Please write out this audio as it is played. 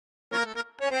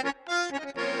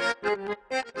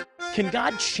Can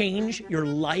God change your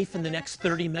life in the next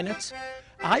 30 minutes?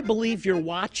 I believe you're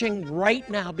watching right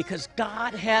now because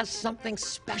God has something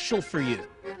special for you.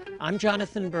 I'm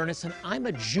Jonathan Bernis, and I'm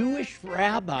a Jewish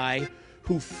rabbi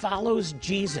who follows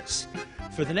Jesus.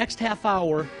 For the next half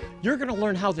hour, you're going to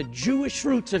learn how the Jewish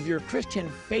roots of your Christian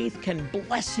faith can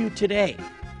bless you today.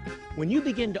 When you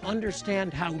begin to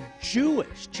understand how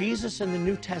Jewish Jesus and the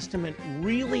New Testament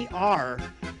really are,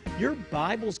 your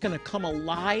Bible's going to come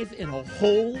alive in a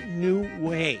whole new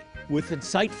way. With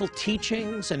insightful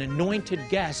teachings and anointed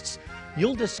guests,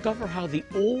 you'll discover how the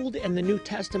Old and the New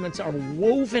Testaments are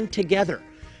woven together,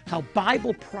 how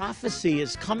Bible prophecy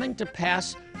is coming to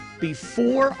pass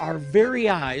before our very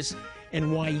eyes,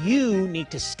 and why you need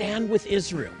to stand with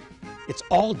Israel. It's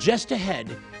all just ahead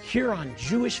here on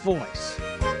Jewish Voice.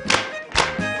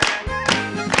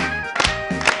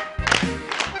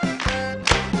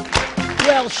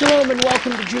 Well, shalom and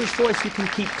welcome to Jewish Voice. You can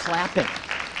keep clapping.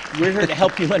 We're here to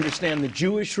help you understand the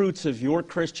Jewish roots of your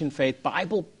Christian faith,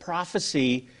 Bible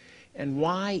prophecy, and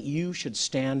why you should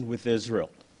stand with Israel.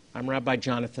 I'm Rabbi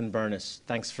Jonathan Bernis.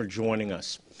 Thanks for joining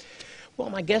us. Well,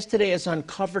 my guest today has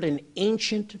uncovered an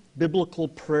ancient biblical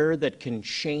prayer that can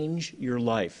change your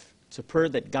life. It's a prayer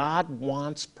that God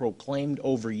wants proclaimed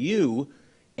over you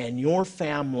and your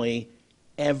family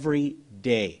every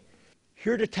day.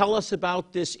 Here to tell us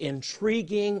about this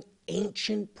intriguing,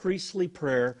 ancient priestly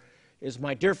prayer is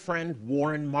my dear friend,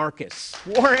 Warren Marcus.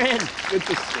 Warren! Good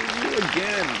to see you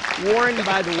again. Warren,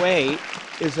 by the way,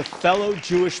 is a fellow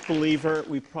Jewish believer.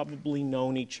 We've probably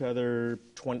known each other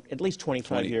at least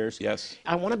 25 years. Yes.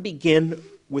 I want to begin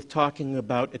with talking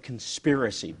about a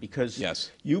conspiracy, because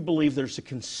you believe there's a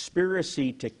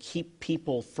conspiracy to keep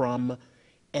people from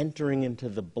entering into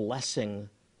the blessing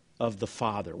of the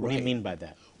Father. What do you mean by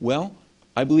that? Well,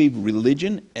 I believe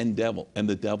religion and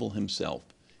the devil himself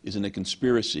is in a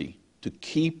conspiracy to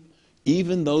keep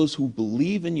even those who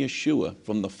believe in Yeshua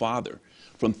from the Father,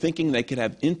 from thinking they could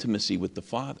have intimacy with the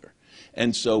Father.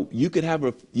 And so you could have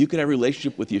a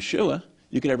relationship with Yeshua,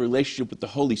 you could have a relationship with the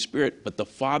Holy Spirit, but the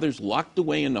Father's locked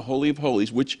away in the Holy of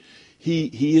Holies, which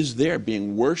he is there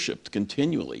being worshipped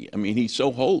continually. I mean, he's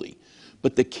so holy.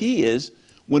 But the key is,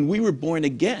 when we were born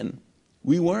again,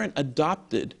 we weren't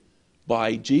adopted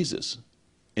by Jesus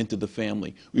into the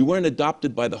family. We weren't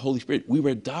adopted by the Holy Spirit. We were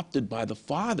adopted by the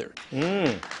Father.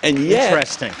 And yet,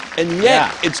 interesting. And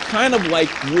yet, it's kind of like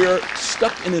we're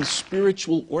stuck in a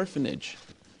spiritual orphanage.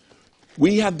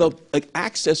 We have the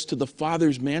access to the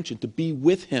Father's mansion to be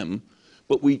with Him,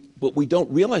 but we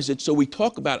don't realize it. So we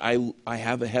talk about, I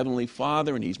have a heavenly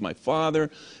Father, and He's my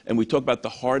Father, and we talk about the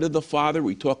heart of the Father.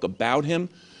 We talk about Him,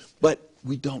 but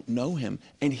we don't know Him,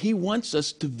 and He wants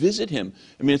us to visit Him.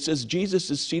 I mean, it says Jesus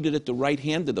is seated at the right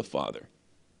hand of the Father.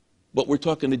 But we're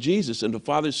talking to Jesus, and the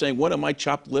Father's saying, what, am I,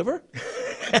 chopped liver?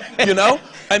 You know?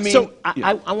 I mean... So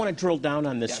I want to drill down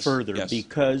on this further,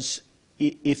 because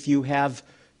if you have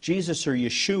Jesus or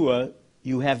Yeshua,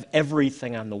 you have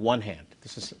everything on the one hand.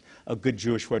 This is a good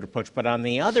Jewish way to approach. But on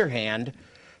the other hand,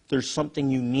 there's something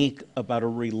unique about a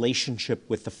relationship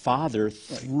with the Father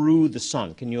through the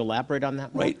Son. Can you elaborate on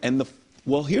that? Right. And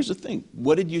well, here's the thing.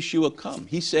 What did Yeshua come?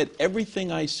 He said,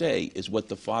 everything I say is what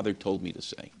the Father told me to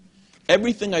say.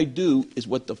 Everything I do is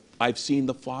what I've seen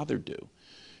the Father do.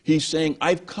 He's saying,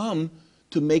 I've come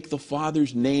to make the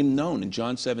Father's name known. In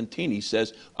John 17, he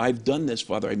says, I've done this,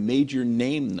 Father. I made your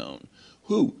name known.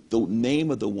 Who? The name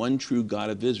of the one true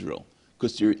God of Israel.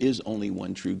 Because there is only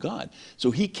one true God. So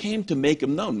he came to make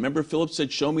him known. Remember, Philip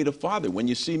said, show me the Father. When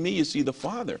you see me, you see the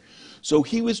Father. So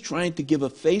he was trying to give a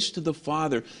face to the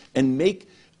Father and make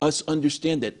us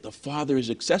understand that the Father is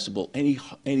accessible. And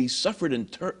he suffered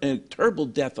a terrible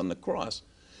death on the cross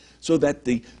so that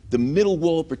the middle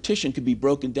wall of partition could be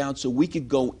broken down so we could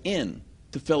go in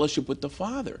to fellowship with the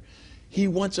Father. He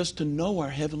wants us to know our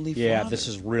Heavenly Father. Yeah, this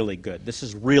is really good. This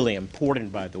is really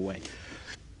important, by the way.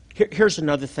 Here's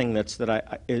another thing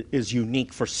that is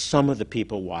unique for some of the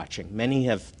people watching. Many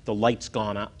have the lights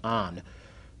gone on,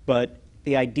 but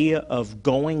the idea of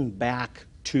going back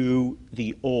to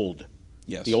the Old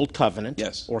Covenant,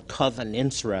 or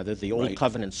covenants rather, the Old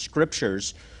Covenant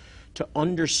scriptures, to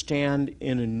understand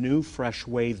in a new, fresh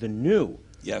way the new.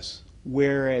 Yes.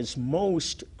 Whereas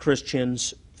most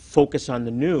Christians focus on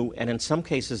the new, and in some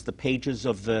cases the pages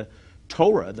of the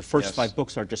Torah, the first 5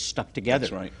 books, are just stuck together.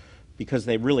 That's right. Because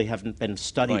they really haven't been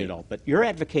studied at all. But you're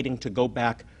advocating to go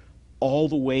back all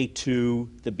the way to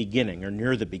the beginning, or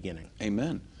near the beginning.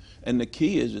 Amen. And the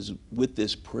key is with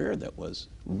this prayer that was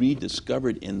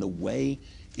rediscovered in the way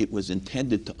it was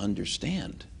intended to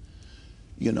understand.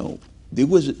 You know, there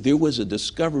was a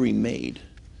discovery made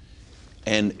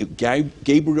And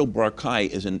Gabriel Barkai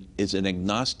is an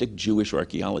agnostic Jewish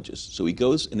archaeologist. So he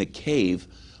goes in a cave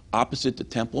opposite the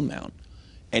Temple Mount,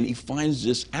 and he finds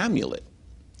this amulet.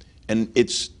 And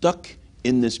it's stuck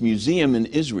in this museum in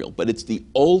Israel, but it's the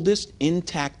oldest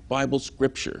intact Bible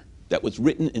scripture that was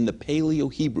written in the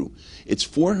Paleo-Hebrew. It's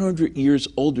 400 years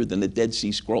older than the Dead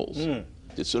Sea Scrolls.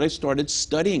 So I started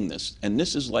studying this, and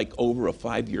this is like over a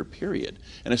 5-year period.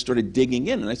 And I started digging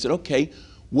in, and I said, okay,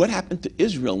 what happened to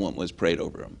Israel when it was prayed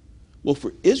over them? Well,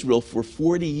 for Israel, for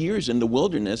 40 years in the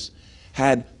wilderness,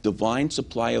 had divine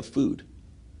supply of food,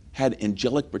 had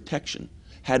angelic protection,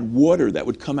 had water that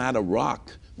would come out of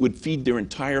rock, would feed their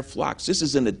entire flocks. This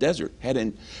is in the desert.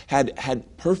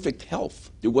 Had perfect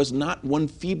health. There was not one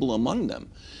feeble among them.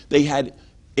 They had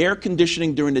air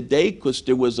conditioning during the day because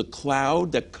there was a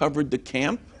cloud that covered the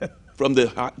camp from the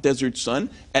hot desert sun.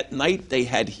 At night, they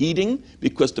had heating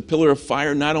because the pillar of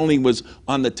fire not only was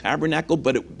on the tabernacle,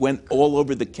 but it went all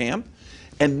over the camp.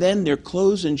 And then their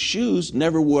clothes and shoes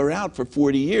never wore out for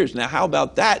 40 years. Now, how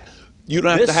about that? You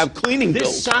don't have to have cleaning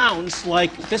bills. This sounds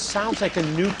like a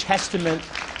New Testament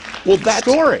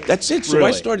story. That's it. So really.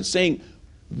 I started saying,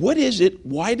 what is it?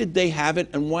 Why did they have it?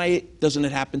 And why doesn't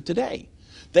it happen today?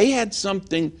 They had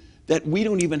something that we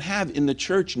don't even have in the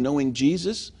church, knowing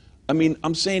Jesus. I mean,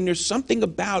 I'm saying there's something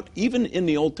about, even in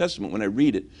the Old Testament, when I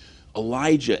read it,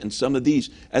 Elijah and some of these,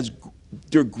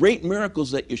 they're great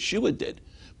miracles that Yeshua did.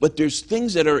 But there's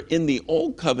things that are in the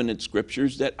Old Covenant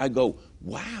scriptures that I go,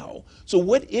 wow. So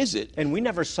what is it? And we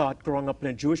never saw it growing up in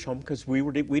a Jewish home because we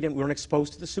weren't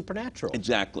exposed to the supernatural.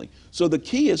 Exactly. So the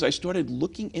key is I started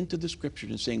looking into the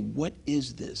scriptures and saying, what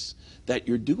is this that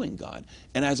you're doing, God?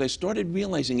 And as I started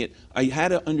realizing it, I had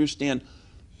to understand,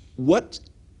 what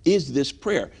is this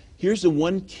prayer? Here's the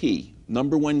one key,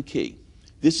 number one key.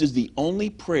 This is the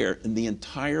only prayer in the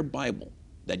entire Bible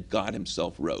that God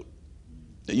himself wrote.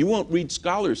 Now, you won't read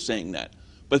scholars saying that,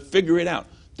 but figure it out.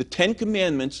 The 10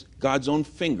 Commandments, God's own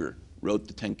finger wrote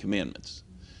the 10 Commandments.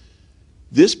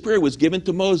 This prayer was given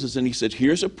to Moses, and he said,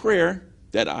 here's a prayer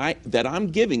that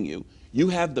I'm giving you. You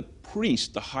have the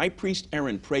priest, the high priest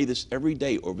Aaron, pray this every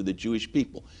day over the Jewish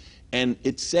people. And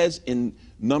it says in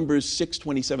Numbers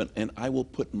 6:27, and I will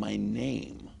put my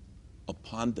name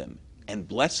upon them and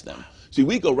bless them. See,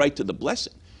 we go right to the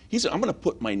blessing. He said, I'm going to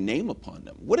put my name upon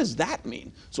them. What does that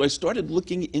mean? So I started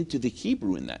looking into the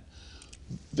Hebrew in that.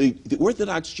 The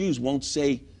Orthodox Jews won't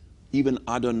say even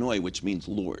Adonai, which means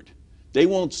Lord. They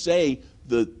won't say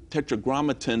the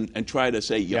Tetragrammaton and try to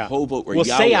say Jehovah or we'll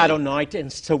Yahweh. Say Adonai,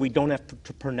 and so we don't have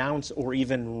to pronounce or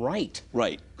even write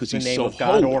because the he's name so of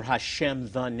God holy. Or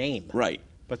Hashem, the name. Right.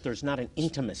 But there's not an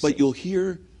intimacy. But you'll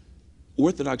hear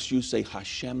Orthodox Jews say,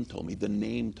 Hashem told me, the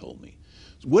name told me.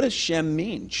 What does Shem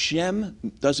mean? Shem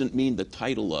doesn't mean the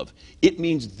title of. It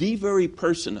means the very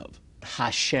person of.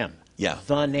 Hashem. Yeah.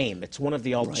 The name. It's one of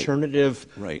the alternative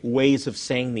ways of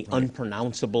saying the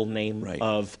unpronounceable name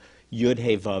of Yud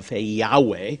He Vav He,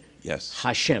 Yahweh. Yes.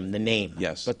 Hashem, the name.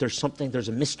 Yes. But there's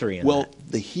a mystery in that. Well,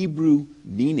 the Hebrew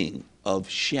meaning of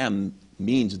Shem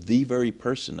means the very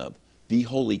person of, the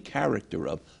holy character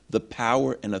of, the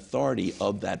power and authority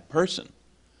of that person.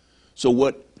 So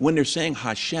when they're saying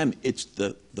Hashem, it's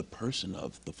the person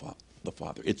of the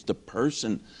Father. It's the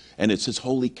person, and it's his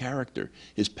holy character,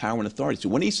 his power and authority. So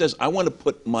when he says, I want to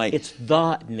put my... It's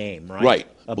the name, right? Right.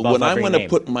 Above but when I want to name.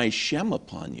 put my Shem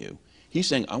upon you, he's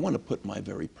saying, I want to put my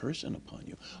very person upon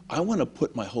you. I want to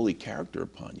put my holy character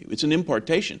upon you. It's an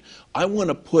impartation. I want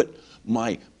to put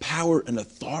my power and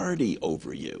authority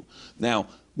over you. Now,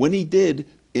 when he did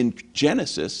in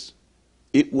Genesis,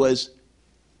 it was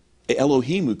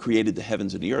Elohim who created the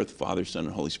heavens and the earth, Father, Son,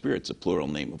 and Holy Spirit. It's a plural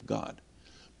name of God.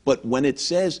 But when it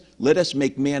says, let us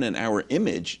make man in our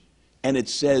image, and it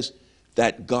says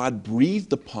that God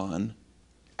breathed upon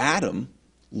Adam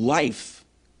life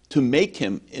to make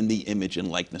him in the image and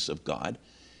likeness of God,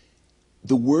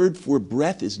 the word for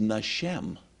breath is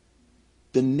Nashem.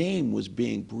 The name was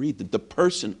being breathed. The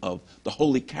person of, the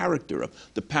holy character of,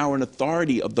 the power and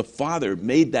authority of the Father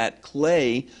made that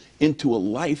clay into a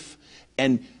life,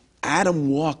 and Adam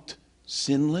walked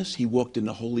sinless. He walked in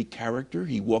the holy character.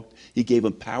 He gave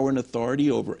him power and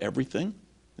authority over everything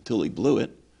until he blew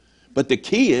it. But the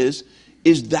key is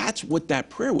that's what that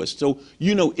prayer was. So,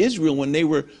 Israel, when they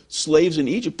were slaves in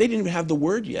Egypt, they didn't even have the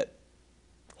word yet.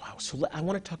 Wow. So I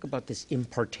want to talk about this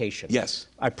impartation. Yes.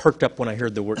 I perked up when I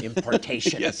heard the word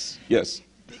impartation. Yes.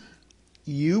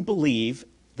 You believe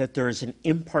that there is an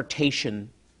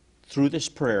impartation through this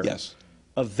prayer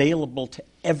available to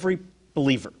every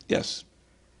believer. Yes.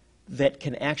 That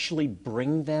can actually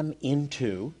bring them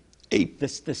into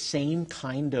the same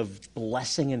kind of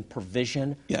blessing and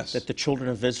provision that the children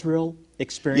of Israel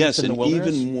experience in the wilderness?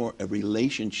 Yes, and even more a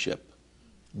relationship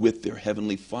with their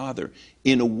Heavenly Father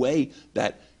in a way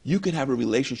that you could have a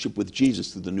relationship with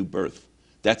Jesus through the new birth.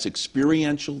 That's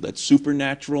experiential, that's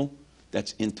supernatural,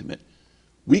 that's intimate.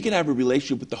 We can have a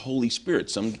relationship with the Holy Spirit.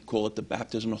 Some call it the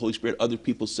baptism of the Holy Spirit. Other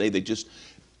people say they just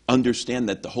understand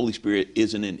that the Holy Spirit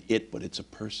isn't an it, but it's a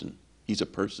person. He's a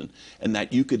person. And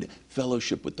that you could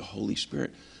fellowship with the Holy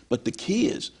Spirit. But the key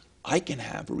is, I can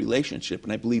have a relationship,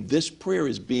 and I believe this prayer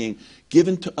is being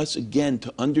given to us again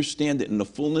to understand it in the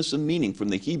fullness of meaning from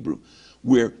the Hebrew,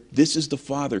 where this is the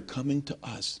Father coming to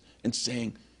us and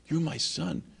saying, you're my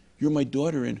son, you're my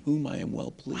daughter in whom I am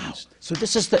well pleased. Wow. So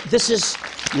this is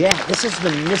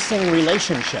the missing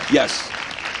relationship. Yes.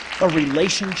 A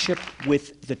relationship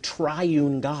with the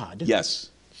triune God. Yes.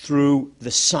 Through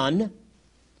the Son,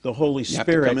 the Holy You Spirit.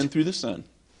 have to come in through the Son.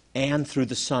 And through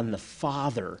the Son, the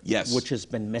Father, yes, which has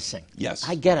been missing. Yes.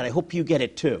 I get it. I hope you get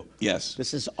it too. Yes.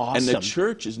 This is awesome. And the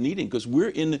church is needing, because we're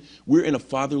in a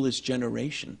fatherless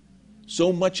generation.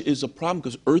 So much is a problem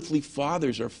because earthly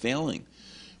fathers are failing.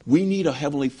 We need a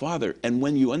heavenly Father. And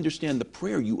when you understand the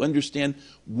prayer, you understand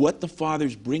what the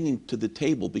Father's bringing to the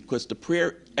table, because the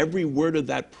prayer, every word of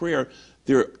that prayer,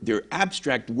 they're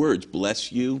abstract words.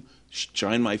 Bless you,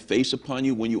 shine my face upon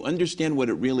you. When you understand what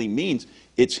it really means,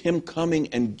 it's him coming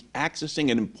and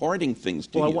accessing and imparting things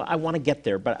to you. Well, I want to get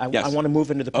there, but I want to move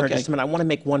into the prayer in just a minute. I want to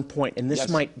make one point, and this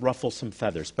might ruffle some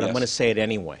feathers, but I'm going to say it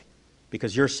anyway,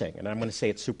 because you're saying it, and I'm going to say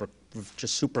it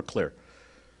just super clear.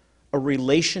 A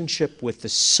relationship with the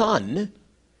Son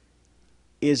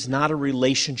is not a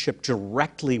relationship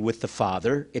directly with the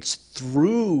Father. It's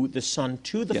through the Son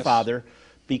to the Father,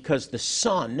 because the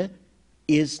Son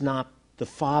is not the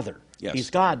Father. Yes. He's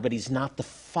God, but he's not the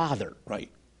Father. Right.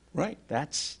 Right.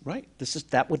 That's right.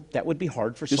 That would be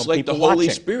hard for just some like people the Holy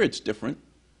watching. Spirit's different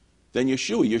than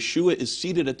Yeshua. Yeshua is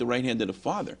seated at the right hand of the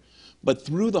Father. But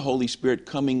through the Holy Spirit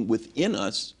coming within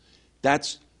us,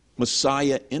 that's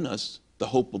Messiah in us, the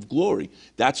hope of glory.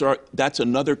 That's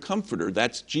another comforter.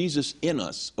 That's Jesus in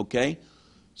us, okay?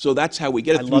 So that's how we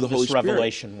get it through the Holy Spirit. I love this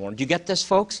revelation, Warren. Do you get this,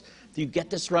 folks? Do you get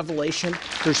this revelation?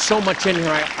 There's so much in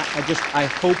here. I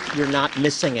hope you're not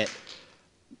missing it.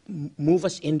 Move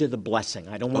us into the blessing.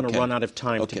 I don't want to run out of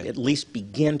time to at least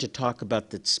begin to talk about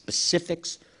the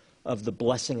specifics of the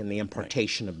blessing and the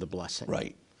impartation of the blessing.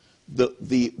 Right.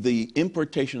 The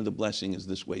impartation of the blessing is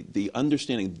this way. The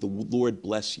understanding, the Lord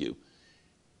bless you.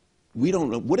 We don't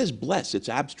know. What is bless? It's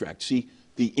abstract. See,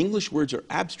 the English words are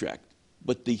abstract,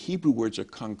 but the Hebrew words are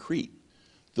concrete.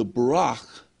 The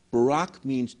barak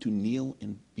means to kneel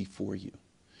before you.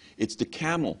 It's the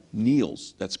camel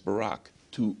kneels, that's barak,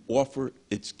 to offer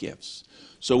its gifts.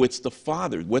 So it's the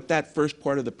Father. What that first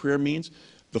part of the prayer means,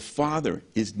 the Father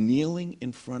is kneeling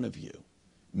in front of you,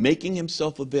 making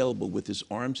himself available with his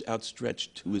arms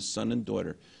outstretched to his son and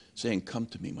daughter, saying, come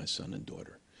to me, my son and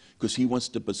daughter. Because he wants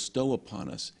to bestow upon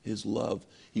us his love.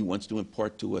 He wants to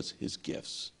impart to us his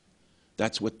gifts.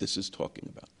 That's what this is talking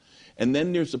about. And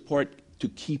then there's the part to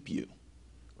keep you,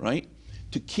 right?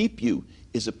 To keep you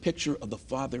is a picture of the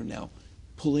Father now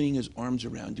pulling his arms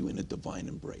around you in a divine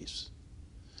embrace.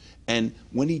 And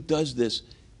when he does this,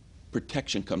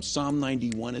 protection comes. Psalm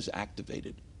 91 is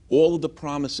activated. All of the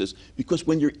promises, because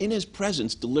when you're in his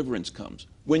presence, deliverance comes.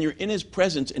 When you're in his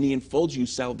presence and he enfolds you,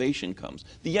 salvation comes.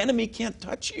 The enemy can't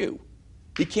touch you.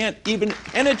 He can't even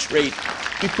penetrate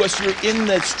because you're in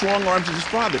the strong arms of his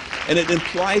Father. And it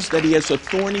implies that he has a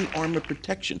thorny arm of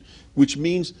protection, which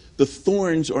means the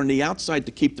thorns are on the outside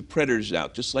to keep the predators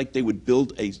out, just like they would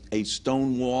build a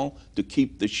stone wall to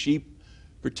keep the sheep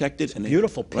protected. And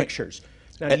beautiful pictures.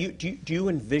 Now, do you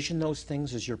envision those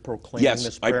things as you're proclaiming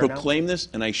this prayer? Yes, I proclaim this,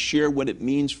 and I share what it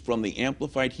means from the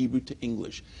Amplified Hebrew to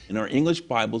English. In our English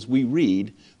Bibles, we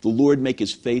read, the Lord make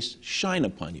his face shine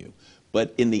upon you.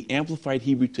 But in the Amplified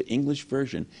Hebrew to English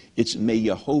version, it's may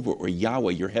Yehovah or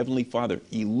Yahweh, your heavenly Father,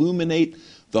 illuminate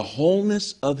the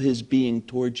wholeness of his being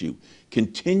towards you,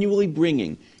 continually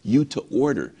bringing you to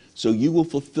order, so you will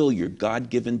fulfill your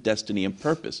God-given destiny and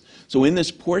purpose. So in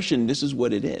this portion, this is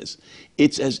what it is.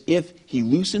 It's as if he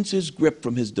loosens his grip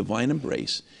from his divine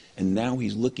embrace, and now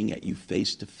he's looking at you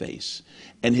face to face.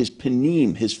 And his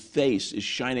panim, his face, is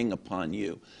shining upon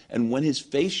you. And when his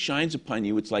face shines upon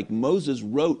you, it's like Moses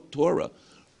wrote Torah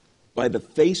by the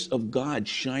face of God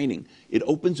shining. It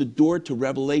opens a door to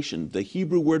revelation. The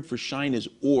Hebrew word for shine is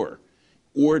order.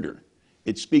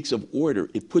 It speaks of order.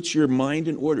 It puts your mind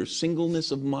in order.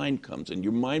 Singleness of mind comes, and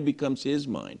your mind becomes his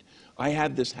mind. I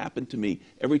have this happen to me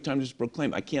every time this is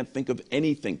proclaimed. I can't think of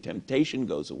anything. Temptation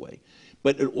goes away.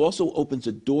 But it also opens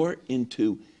a door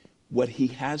into what he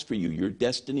has for you, your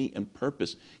destiny and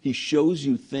purpose. He shows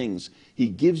you things. He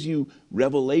gives you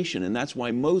revelation. And that's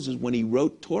why Moses, when he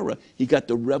wrote Torah, he got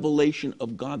the revelation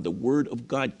of God. The word of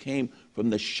God came from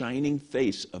the shining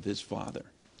face of his Father.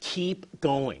 Keep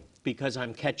going, because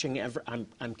I'm catching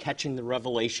the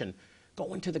revelation.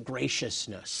 Go into the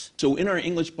graciousness. So in our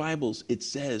English Bibles, it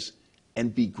says,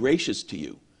 and be gracious to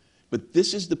you. But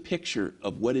this is the picture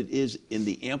of what it is in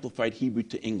the Amplified Hebrew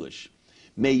to English.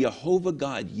 May Jehovah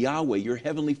God, Yahweh, your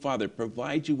heavenly Father,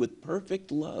 provide you with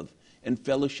perfect love and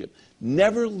fellowship,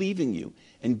 never leaving you,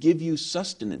 and give you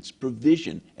sustenance,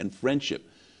 provision, and friendship.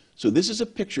 So this is a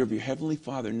picture of your heavenly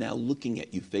Father now looking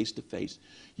at you face to face.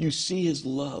 You see his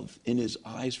love in his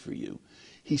eyes for you.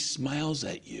 He smiles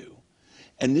at you.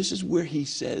 And this is where he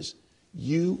says,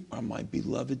 you are my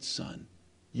beloved son.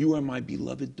 You are my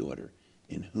beloved daughter,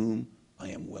 in whom I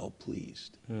am well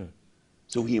pleased.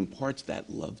 So he imparts that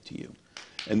love to you.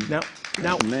 And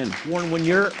Now, amen. Warren, when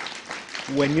you're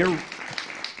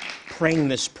praying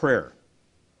this prayer,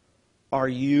 are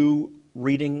you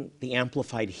reading the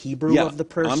Amplified Hebrew Yeah, of the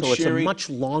prayer? I'm So it's a sharing- much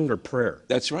longer prayer.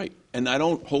 That's right. And I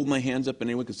don't hold my hands up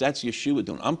anyway because that's Yeshua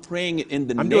doing. I'm praying it in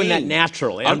the name. I'm doing that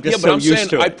naturally. I'm just but so I'm used saying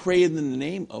to I it. pray in the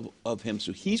name of him.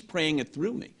 So he's praying it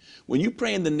through me. When you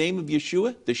pray in the name of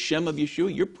Yeshua, the Shem of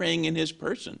Yeshua, you're praying in his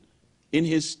person, in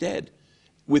his stead,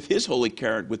 with his holy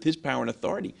character, with his power and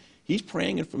authority. He's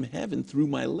praying it from heaven through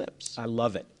my lips. I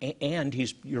love it. And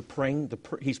he's praying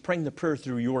the prayer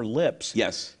through your lips.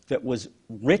 Yes. That was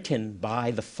written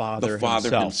by the Father, The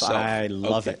Father himself. I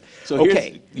love Okay. it. So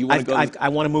okay, you wanna go to- I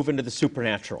want to move into the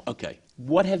supernatural. Okay.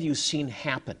 What have you seen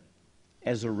happen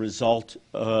as a result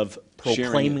of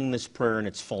proclaiming this prayer in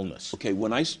its fullness? Okay,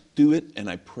 when I do it and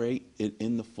I pray it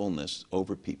in the fullness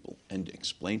over people and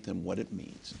explain to them what it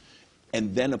means,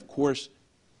 and then, of course,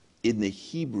 in the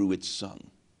Hebrew it's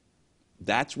sung.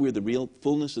 That's where the real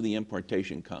fullness of the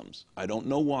impartation comes. I don't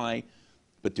know why,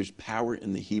 but there's power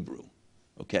in the Hebrew,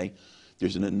 okay?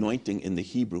 There's an anointing in the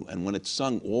Hebrew, and when it's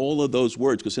sung, all of those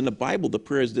words, because in the Bible, the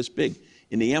prayer is this big.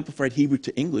 In the Amplified Hebrew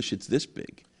to English, it's this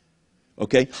big,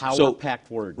 okay? Power-packed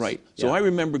words. Right. So Yeah. I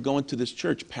remember going to this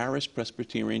church, Paris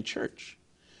Presbyterian Church,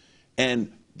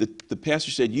 and the pastor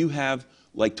said, you have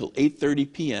like till 8:30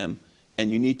 p.m.,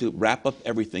 and you need to wrap up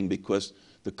everything because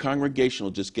the congregation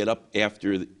will just get up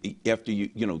after you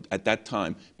at that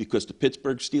time because the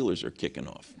Pittsburgh Steelers are kicking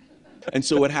off. And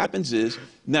so what happens is,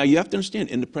 now you have to understand,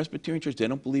 in the Presbyterian church, they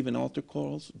don't believe in altar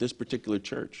calls, this particular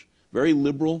church. Very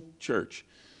liberal church.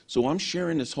 So I'm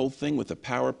sharing this whole thing with a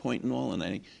PowerPoint and all, and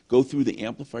I go through the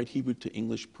Amplified Hebrew to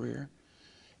English prayer,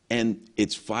 and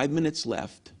it's 5 minutes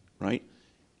left, right?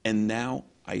 And now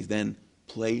I then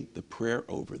play the prayer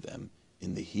over them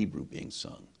in the Hebrew being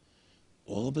sung.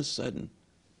 All of a sudden,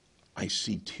 I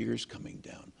see tears coming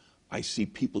down. I see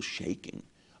people shaking.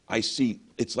 I see,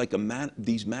 it's like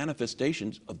these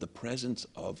manifestations of the presence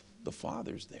of the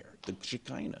Father's there, the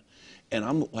Shekinah. And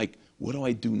I'm like, what do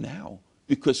I do now?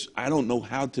 Because I don't know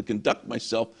how to conduct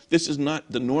myself. This is not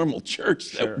the normal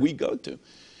church that we go to.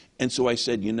 And so I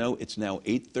said, it's now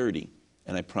 8:30,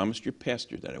 and I promised your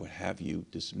pastor that I would have you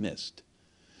dismissed.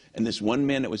 And this one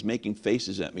man that was making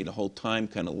faces at me the whole time,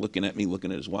 kind of looking at me,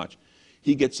 looking at his watch,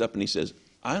 he gets up and he says,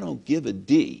 I don't give a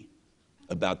D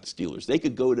about the Steelers. They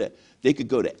could go to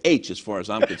H as far as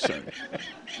I'm concerned.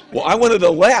 Well, I wanted to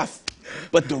laugh,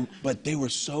 but they were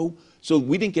so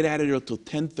we didn't get out of there until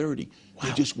 10:30. Wow.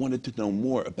 They just wanted to know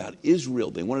more about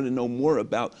Israel. They wanted to know more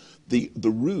about the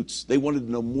roots. They wanted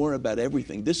to know more about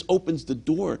everything. This opens the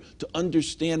door to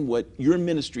understand what your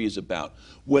ministry is about,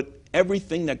 what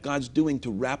everything that God's doing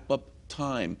to wrap up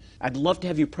time. I'd love to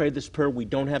have you pray this prayer. We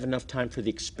don't have enough time for the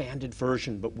expanded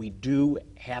version, but we do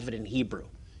have it in Hebrew.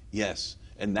 Yes,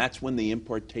 and that's when the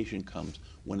impartation comes,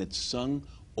 when it's sung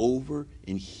over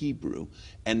in Hebrew.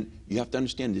 And you have to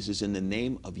understand, this is in the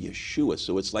name of Yeshua.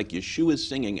 So it's like Yeshua is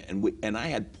singing, and I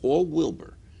had Paul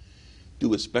Wilbur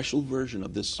do a special version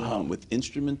of this song with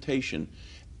instrumentation,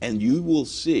 and you will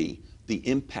see the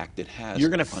impact it has. You're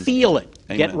going to feel it.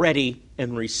 Amen. Get ready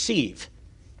and receive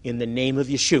in the name of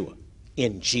Yeshua.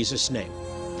 In Jesus' name.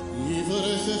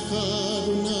 יברכך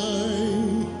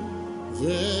אדוני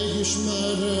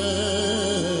וישמרך.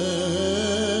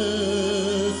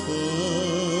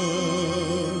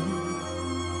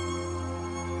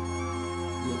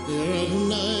 יאר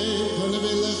אדוני פניו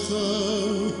אליך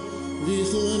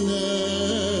ויחונך.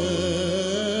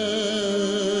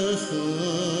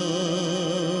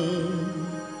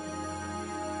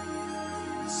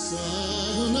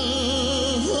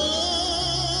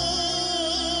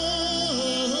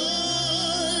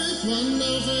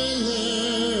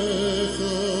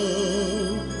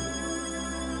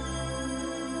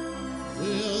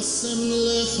 Yes.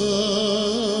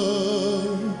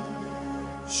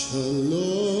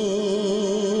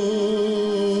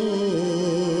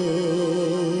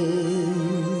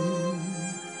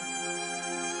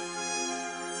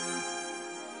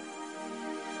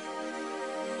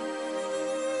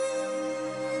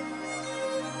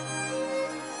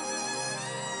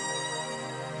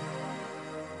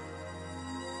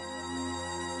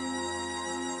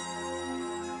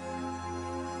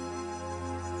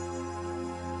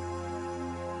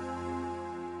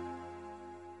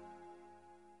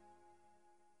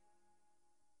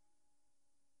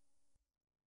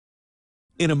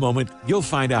 In a moment, you'll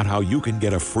find out how you can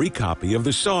get a free copy of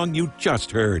the song you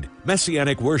just heard.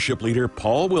 Messianic worship leader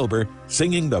Paul Wilbur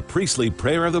singing the priestly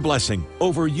prayer of the blessing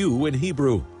over you in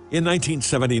Hebrew. In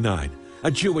 1979,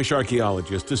 a Jewish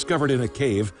archaeologist discovered in a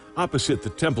cave opposite the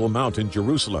Temple Mount in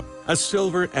Jerusalem a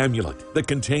silver amulet that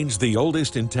contains the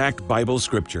oldest intact Bible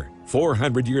scripture,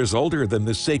 400 years older than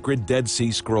the sacred Dead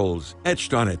Sea Scrolls.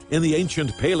 Etched on it in the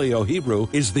ancient Paleo-Hebrew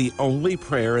is the only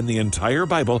prayer in the entire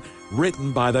Bible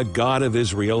written by the God of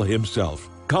Israel himself.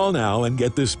 Call now and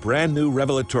get this brand new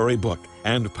revelatory book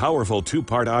and powerful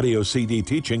 2-part audio CD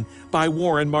teaching by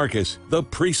Warren Marcus, The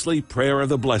Priestly Prayer of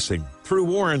the Blessing. Through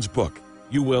Warren's book,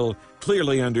 you will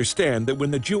clearly understand that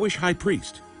when the Jewish high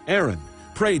priest, Aaron,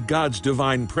 prayed God's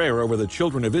divine prayer over the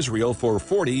children of Israel for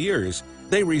 40 years,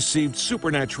 they received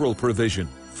supernatural provision,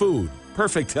 food,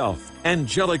 perfect health,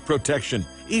 angelic protection.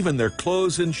 Even their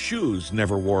clothes and shoes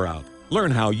never wore out.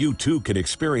 Learn how you too can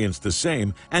experience the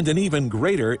same and an even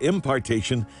greater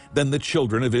impartation than the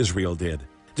children of Israel did.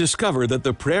 Discover that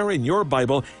the prayer in your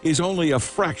Bible is only a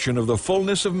fraction of the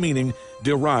fullness of meaning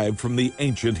derived from the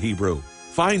ancient Hebrew.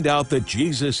 Find out that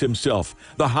Jesus himself,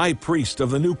 the high priest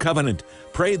of the new covenant,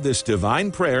 prayed this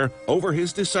divine prayer over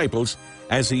his disciples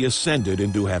as he ascended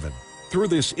into heaven. Through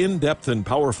this in-depth and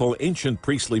powerful ancient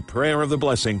priestly prayer of the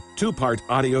blessing, 2-part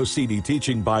audio CD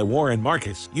teaching by Warren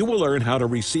Marcus, you will learn how to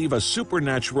receive a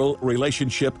supernatural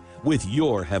relationship with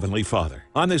your Heavenly Father.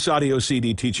 On this audio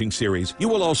CD teaching series, you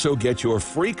will also get your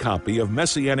free copy of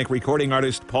Messianic recording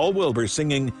artist Paul Wilbur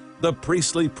singing the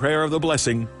priestly prayer of the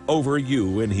blessing over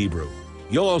you in Hebrew.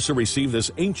 You'll also receive this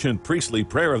ancient priestly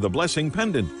prayer of the blessing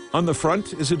pendant. On the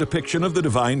front is a depiction of the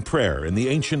divine prayer in the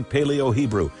ancient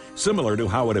Paleo-Hebrew, similar to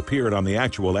how it appeared on the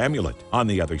actual amulet. On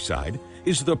the other side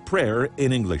is the prayer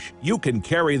in English. You can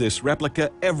carry this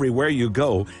replica everywhere you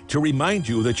go to remind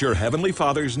you that your Heavenly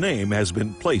Father's name has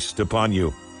been placed upon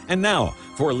you. And now,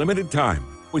 for a limited time,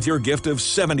 with your gift of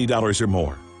 $70 or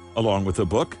more, along with the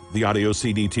book, the audio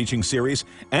CD teaching series,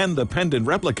 and the pendant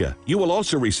replica, you will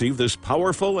also receive this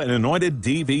powerful and anointed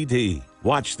DVD.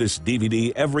 Watch this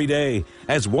DVD every day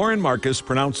as Warren Marcus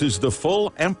pronounces the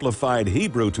full amplified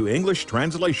Hebrew to English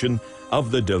translation of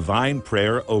the divine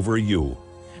prayer over you.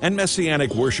 And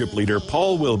Messianic worship leader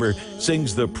Paul Wilbur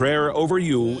sings the prayer over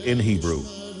you in Hebrew.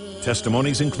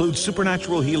 Testimonies include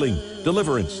supernatural healing,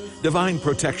 deliverance, divine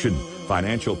protection,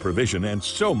 financial provision, and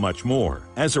so much more.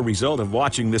 As a result of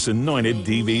watching this anointed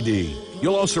DVD,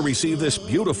 you'll also receive this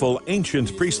beautiful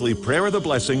ancient priestly prayer of the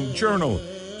blessing journal,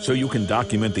 so you can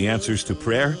document the answers to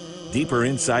prayer, deeper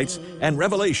insights, and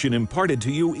revelation imparted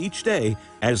to you each day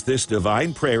as this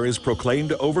divine prayer is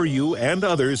proclaimed over you and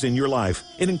others in your life.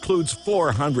 It includes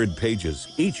 400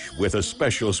 pages, each with a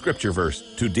special scripture verse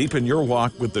to deepen your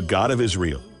walk with the God of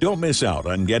Israel. Don't miss out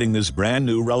on getting this brand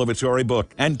new revelatory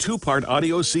book and 2-part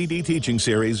audio CD teaching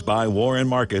series by Warren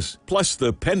Marcus, plus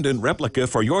the pendant replica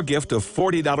for your gift of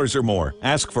 $40 or more.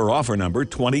 Ask for offer number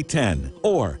 2010,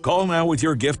 or call now with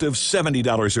your gift of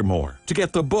 $70 or more to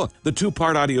get the book, the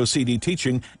 2-part audio CD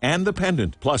teaching, and the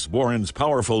pendant, plus Warren's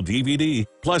powerful DVD,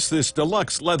 plus this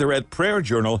deluxe leatherette prayer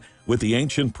journal with the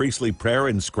ancient priestly prayer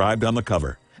inscribed on the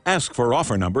cover. Ask for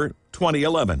offer number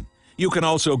 2011. You can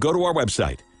also go to our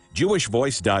website,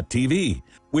 jewishvoice.tv,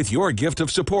 with your gift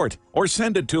of support, or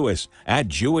send it to us at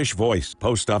Jewish Voice,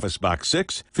 Post Office Box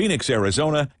 6, Phoenix,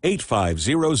 Arizona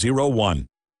 85001.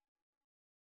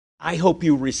 I hope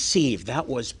you received. That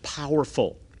was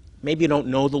powerful. Maybe you don't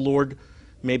know the Lord.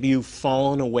 Maybe you've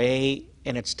fallen away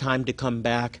and it's time to come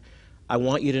back. I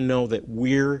want you to know that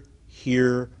we're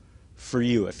here for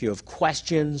you. If you have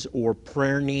questions or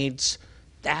prayer needs,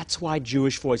 that's why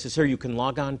Jewish Voice is here. You can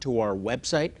log on to our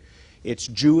website. It's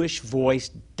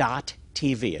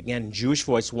jewishvoice.tv. Again, Jewish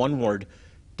Voice, one word,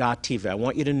 .tv. I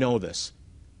want you to know this.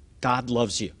 God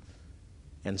loves you,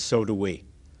 and so do we.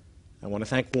 I want to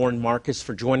thank Warren Marcus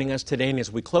for joining us today. And as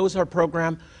we close our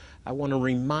program, I want to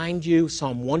remind you,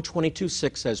 Psalm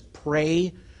 122:6 says,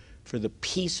 "Pray for the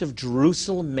peace of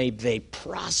Jerusalem. May they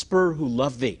prosper who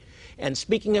love thee." And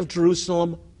speaking of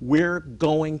Jerusalem, we're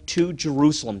going to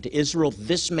Jerusalem, to Israel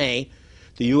this May.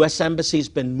 The U.S. Embassy's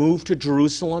been moved to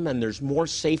Jerusalem, and there's more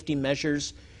safety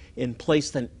measures in place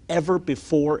than ever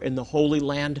before in the Holy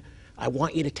Land. I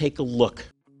want you to take a look.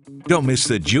 Don't miss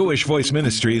the Jewish Voice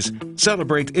Ministries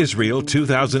Celebrate Israel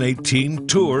 2018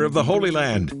 Tour of the Holy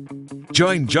Land.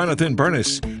 Join Jonathan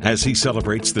Bernis as he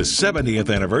celebrates the 70th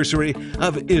anniversary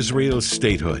of Israel's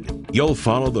statehood. You'll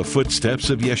follow the footsteps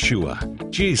of Yeshua,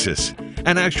 Jesus,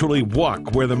 and actually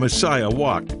walk where the Messiah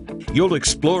walked. You'll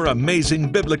explore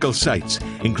amazing biblical sites,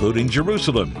 including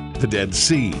Jerusalem, the Dead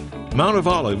Sea, Mount of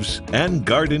Olives, and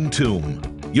Garden Tomb.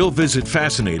 You'll visit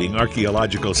fascinating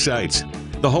archaeological sites,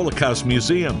 the Holocaust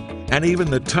Museum, and even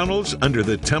the tunnels under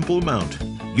the Temple Mount.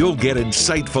 You'll get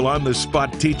insightful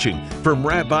on-the-spot teaching from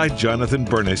Rabbi Jonathan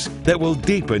Bernis that will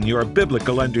deepen your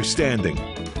biblical understanding.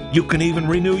 You can even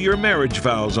renew your marriage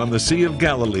vows on the Sea of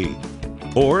Galilee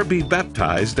or be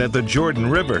baptized at the Jordan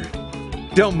River.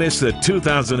 Don't miss the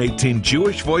 2018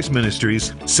 Jewish Voice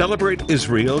Ministries Celebrate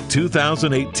Israel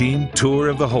 2018 Tour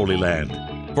of the Holy Land.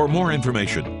 For more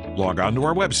information, log on to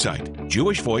our website,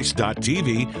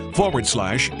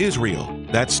 jewishvoice.tv/Israel.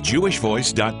 That's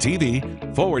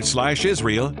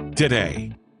jewishvoice.tv/Israel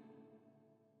today.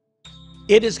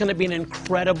 It is going to be an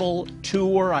incredible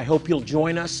tour. I hope you'll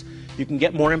join us. You can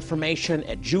get more information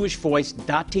at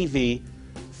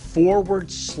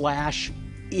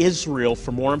jewishvoice.tv/Israel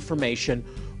for more information,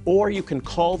 or you can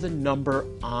call the number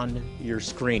on your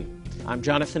screen. I'm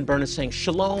Jonathan Bernis saying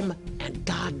shalom and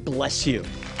God bless you.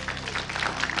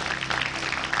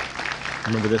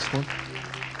 Remember this one?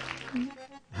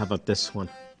 How about this one?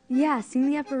 Yeah, Seeing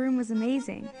the Upper Room was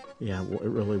amazing. Yeah, it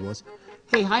really was.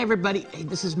 Hey, hi everybody. Hey,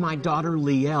 this is my daughter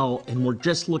Liel, and we're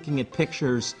just looking at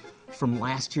pictures from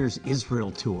last year's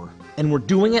Israel tour. And we're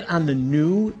doing it on the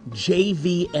new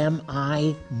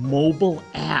JVMI mobile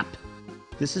app.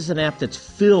 This is an app that's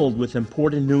filled with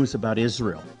important news about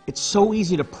Israel. It's so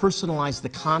easy to personalize the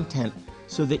content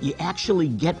so that you actually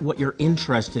get what you're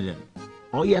interested in.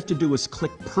 All you have to do is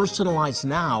click Personalize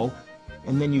Now,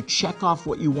 and then you check off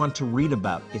what you want to read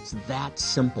about. It's that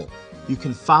simple. You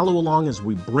can follow along as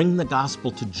we bring the gospel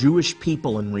to Jewish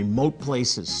people in remote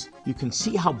places. You can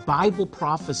see how Bible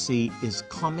prophecy is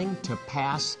coming to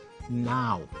pass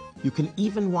now. You can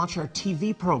even watch our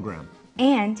TV program.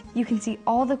 And you can see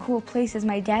all the cool places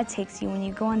my dad takes you when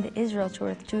you go on the Israel tour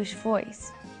with Jewish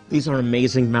Voice. These are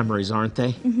amazing memories, aren't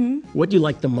they? Mm-hmm. What do you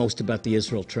like the most about the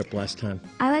Israel trip last time?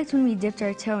 I liked when we dipped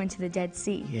our toe into the Dead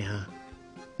Sea. Yeah.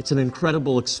 It's an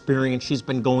incredible experience. She's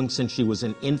been going since she was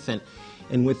an infant.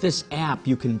 And with this app,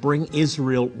 you can bring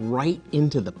Israel right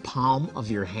into the palm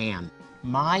of your hand.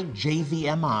 My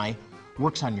JVMI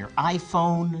works on your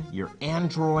iPhone, your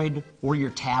Android, or your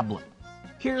tablet.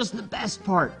 Here's the best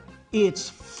part. It's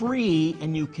free,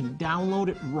 and you can download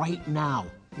it right now.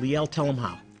 Liel, tell them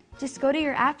how. Just go to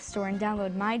your app store and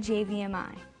download My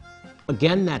JVMI.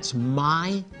 Again, that's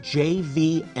My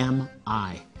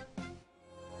JVMI.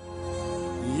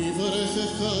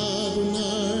 יברכך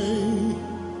אדוני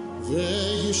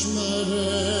וישמרך.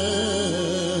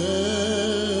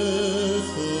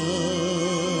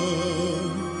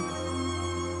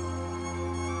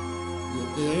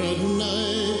 יאר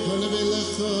אדוני פניו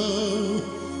אליך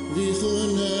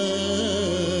ויחונך.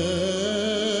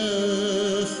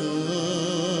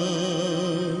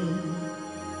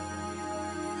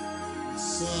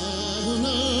 שא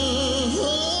אדוני